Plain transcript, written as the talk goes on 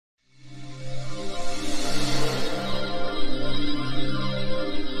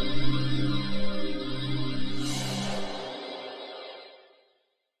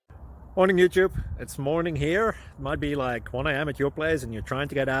Morning YouTube, it's morning here. It might be like 1 a.m. at your place and you're trying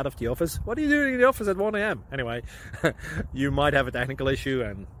to get out of the office. What are you doing in the office at 1 a.m? Anyway, you might have a technical issue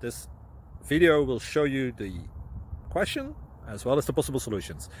and this video will show you the question as well as the possible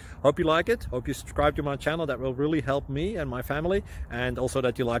solutions. Hope you like it, hope you subscribe to my channel. That will really help me and my family, and also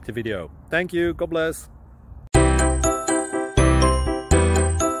that you like the video. Thank you, God bless.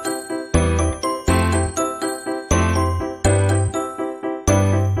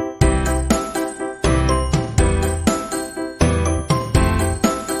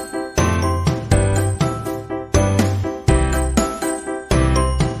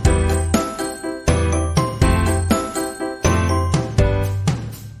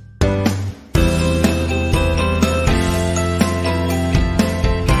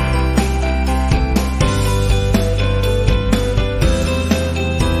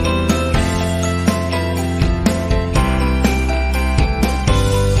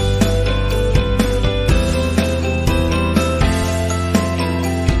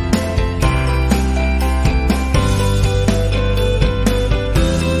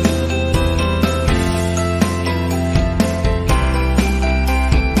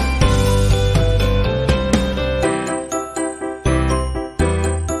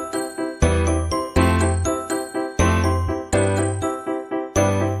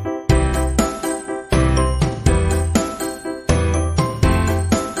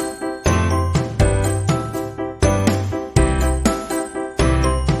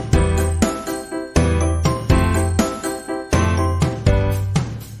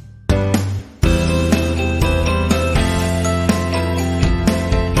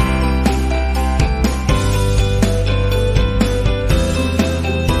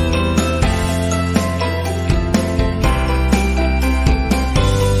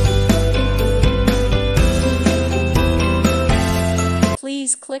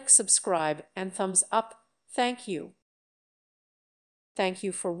 Please click subscribe and thumbs up. Thank you. Thank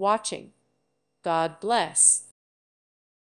you for watching. God bless.